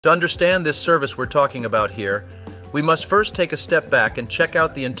To understand this service we're talking about here, we must first take a step back and check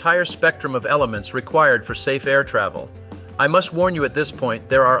out the entire spectrum of elements required for safe air travel. I must warn you at this point,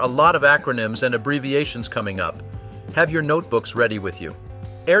 there are a lot of acronyms and abbreviations coming up. Have your notebooks ready with you.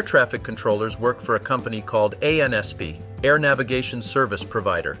 Air traffic controllers work for a company called ANSP, Air Navigation Service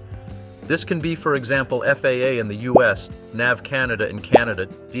Provider. This can be, for example, FAA in the US, NAV Canada in Canada,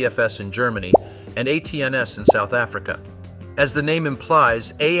 DFS in Germany, and ATNS in South Africa. As the name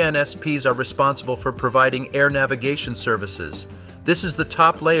implies, ANSPs are responsible for providing air navigation services. This is the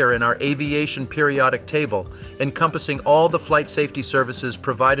top layer in our aviation periodic table, encompassing all the flight safety services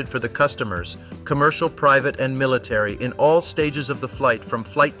provided for the customers, commercial, private, and military, in all stages of the flight from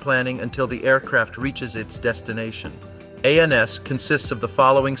flight planning until the aircraft reaches its destination. ANS consists of the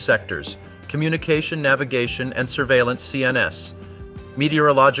following sectors: Communication, Navigation, and Surveillance (CNS),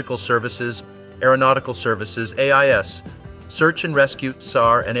 Meteorological Services, Aeronautical Services (AIS), Search and Rescue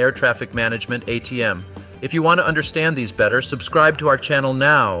 (SAR), and Air Traffic Management (ATM). If you want to understand these better, subscribe to our channel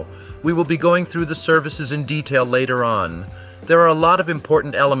now. We will be going through the services in detail later on. There are a lot of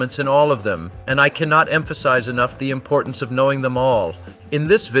important elements in all of them, and I cannot emphasize enough the importance of knowing them all. In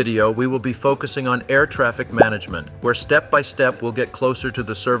this video, we will be focusing on air traffic management, where step by step we'll get closer to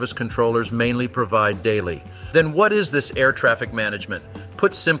the service controllers mainly provide daily. Then what is this air traffic management?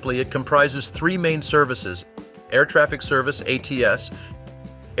 Put simply, it comprises three main services: Air Traffic Service (ATS),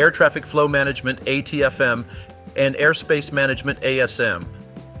 Air Traffic Flow Management (ATFM), and Airspace Management (ASM).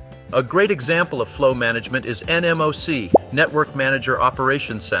 A great example of flow management is NMOC, Network Manager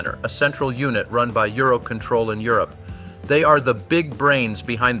Operations Center, a central unit run by Eurocontrol in Europe. They are the big brains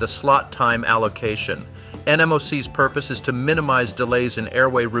behind the slot time allocation. NMOC's purpose is to minimize delays in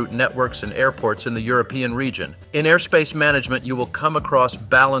airway route networks and airports in the European region. In airspace management, you will come across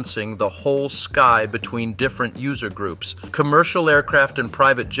balancing the whole sky between different user groups. Commercial aircraft and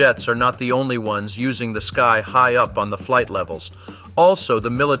private jets are not the only ones using the sky high up on the flight levels. Also, the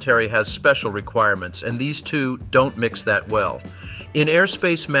military has special requirements, and these two don't mix that well. In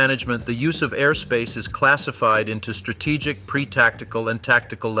airspace management, the use of airspace is classified into strategic, pre-tactical, and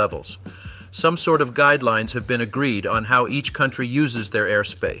tactical levels. Some sort of guidelines have been agreed on how each country uses their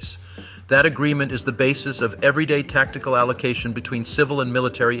airspace. That agreement is the basis of everyday tactical allocation between civil and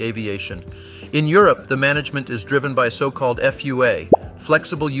military aviation. In Europe, the management is driven by so-called FUA,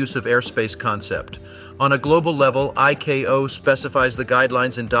 flexible use of airspace concept. On a global level, ICAO specifies the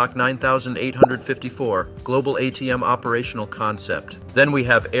guidelines in Doc 9854, Global ATM Operational Concept. Then we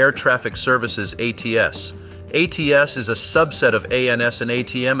have Air Traffic Services (ATS). ATS is a subset of ANS and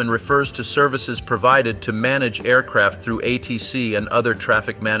ATM and refers to services provided to manage aircraft through ATC and other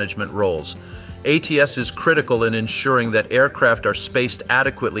traffic management roles. ATS is critical in ensuring that aircraft are spaced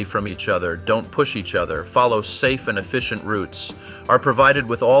adequately from each other, don't push each other, follow safe and efficient routes, are provided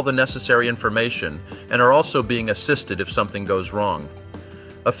with all the necessary information, and are also being assisted if something goes wrong.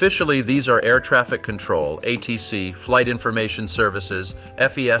 Officially, these are Air Traffic Control, ATC, Flight Information Services,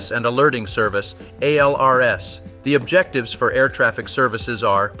 FES, and Alerting Service, ALRS. The objectives for air traffic services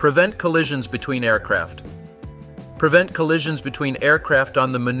are: prevent collisions between aircraft, prevent collisions between aircraft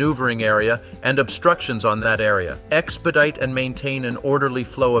on the maneuvering area and obstructions on that area, expedite and maintain an orderly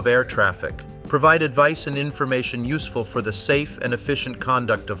flow of air traffic, provide advice and information useful for the safe and efficient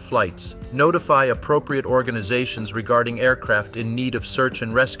conduct of flights, notify appropriate organizations regarding aircraft in need of search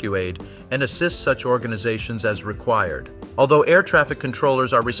and rescue aid, and assist such organizations as required. Although air traffic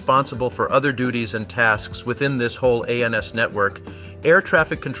controllers are responsible for other duties and tasks within this whole ANS network, Air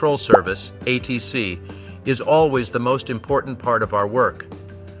Traffic Control Service, ATC, is always the most important part of our work.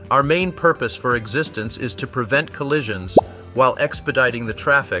 Our main purpose for existence is to prevent collisions while expediting the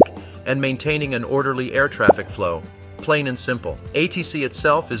traffic and maintaining an orderly air traffic flow. Plain and simple. ATC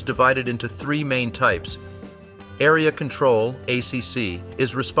itself is divided into three main types. Area Control, ACC,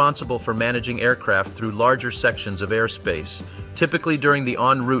 is responsible for managing aircraft through larger sections of airspace, typically during the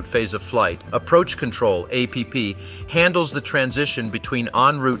en route phase of flight. Approach Control, APP, handles the transition between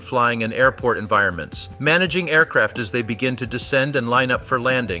en route flying and airport environments, managing aircraft as they begin to descend and line up for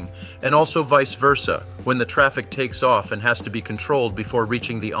landing, and also vice versa, when the traffic takes off and has to be controlled before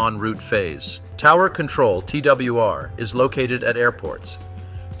reaching the en route phase. Tower Control, TWR, is located at airports.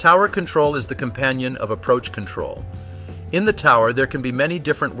 Tower Control is the companion of Approach Control. In the tower, there can be many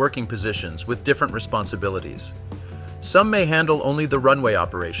different working positions with different responsibilities. Some may handle only the runway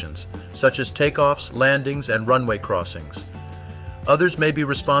operations, such as takeoffs, landings, and runway crossings. Others may be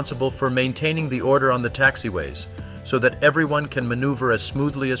responsible for maintaining the order on the taxiways, so that everyone can maneuver as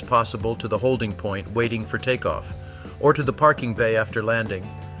smoothly as possible to the holding point waiting for takeoff, or to the parking bay after landing.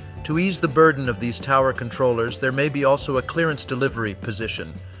 To ease the burden of these tower controllers, there may be also a clearance delivery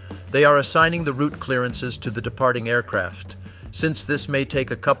position. They are assigning the route clearances to the departing aircraft. Since this may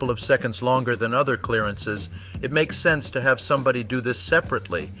take a couple of seconds longer than other clearances, it makes sense to have somebody do this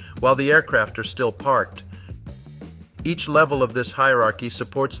separately while the aircraft are still parked. Each level of this hierarchy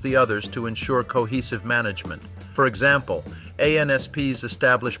supports the others to ensure cohesive management. For example, ANSPs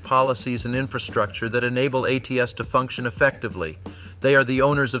establish policies and infrastructure that enable ATS to function effectively. They are the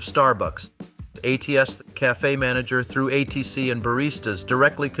owners of Starbucks. ATS, the cafe manager, through ATC and baristas,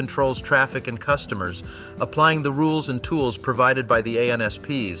 directly controls traffic and customers, applying the rules and tools provided by the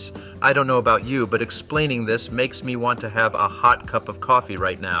ANSPs. I don't know about you, but explaining this makes me want to have a hot cup of coffee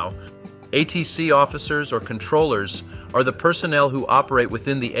right now. ATC officers or controllers are the personnel who operate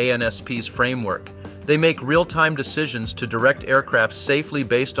within the ANSP's framework. They make real-time decisions to direct aircraft safely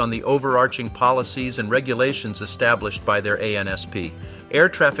based on the overarching policies and regulations established by their ANSP. Air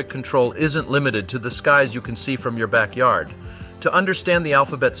traffic control isn't limited to the skies you can see from your backyard. To understand the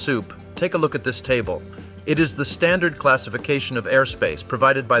alphabet soup, take a look at this table. It is the standard classification of airspace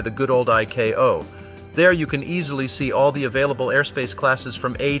provided by the good old ICAO. There you can easily see all the available airspace classes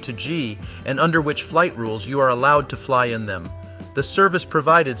from A to G and under which flight rules you are allowed to fly in them. The service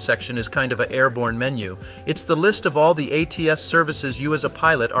provided section is kind of an airborne menu. It's the list of all the ATS services you as a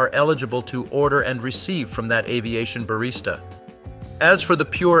pilot are eligible to order and receive from that aviation barista. As for the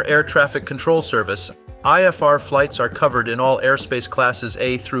pure air traffic control service, IFR flights are covered in all airspace classes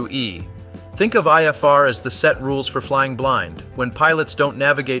A through E. Think of IFR as the set rules for flying blind, when pilots don't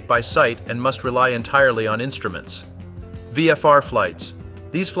navigate by sight and must rely entirely on instruments. VFR flights.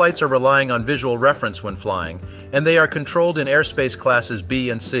 These flights are relying on visual reference when flying, and they are controlled in airspace classes B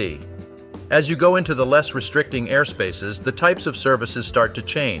and C. As you go into the less restricting airspaces, the types of services start to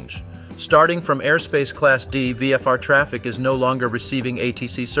change. Starting from airspace class D, VFR traffic is no longer receiving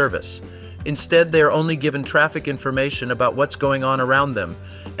ATC service. Instead, they are only given traffic information about what's going on around them,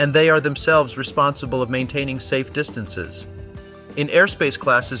 and they are themselves responsible of maintaining safe distances. In airspace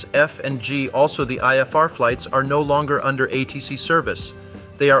classes F and G, also the IFR flights are no longer under ATC service.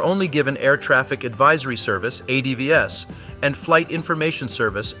 They are only given Air Traffic Advisory Service, ADVS, and Flight Information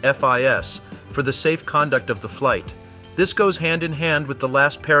Service, FIS, for the safe conduct of the flight. This goes hand in hand with the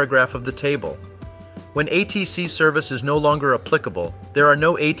last paragraph of the table. When ATC service is no longer applicable, there are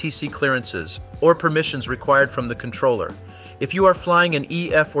no ATC clearances or permissions required from the controller. If you are flying an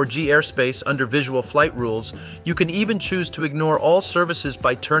E, F, or G airspace under visual flight rules, you can even choose to ignore all services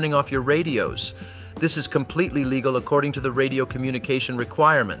by turning off your radios. This is completely legal according to the radio communication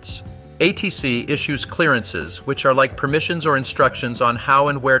requirements. ATC issues clearances, which are like permissions or instructions on how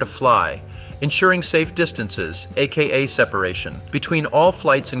and where to fly, ensuring safe distances, aka separation, between all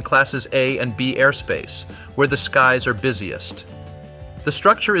flights in classes A and B airspace, where the skies are busiest. The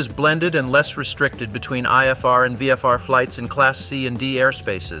structure is blended and less restricted between IFR and VFR flights in Class C and D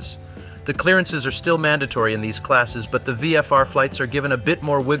airspaces. The clearances are still mandatory in these classes, but the VFR flights are given a bit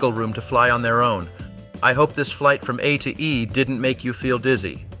more wiggle room to fly on their own. I hope this flight from A to E didn't make you feel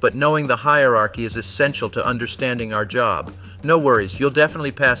dizzy, but knowing the hierarchy is essential to understanding our job. No worries, you'll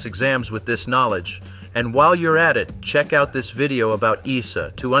definitely pass exams with this knowledge. And while you're at it, check out this video about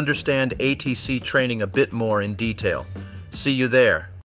EASA to understand ATC training a bit more in detail. See you there.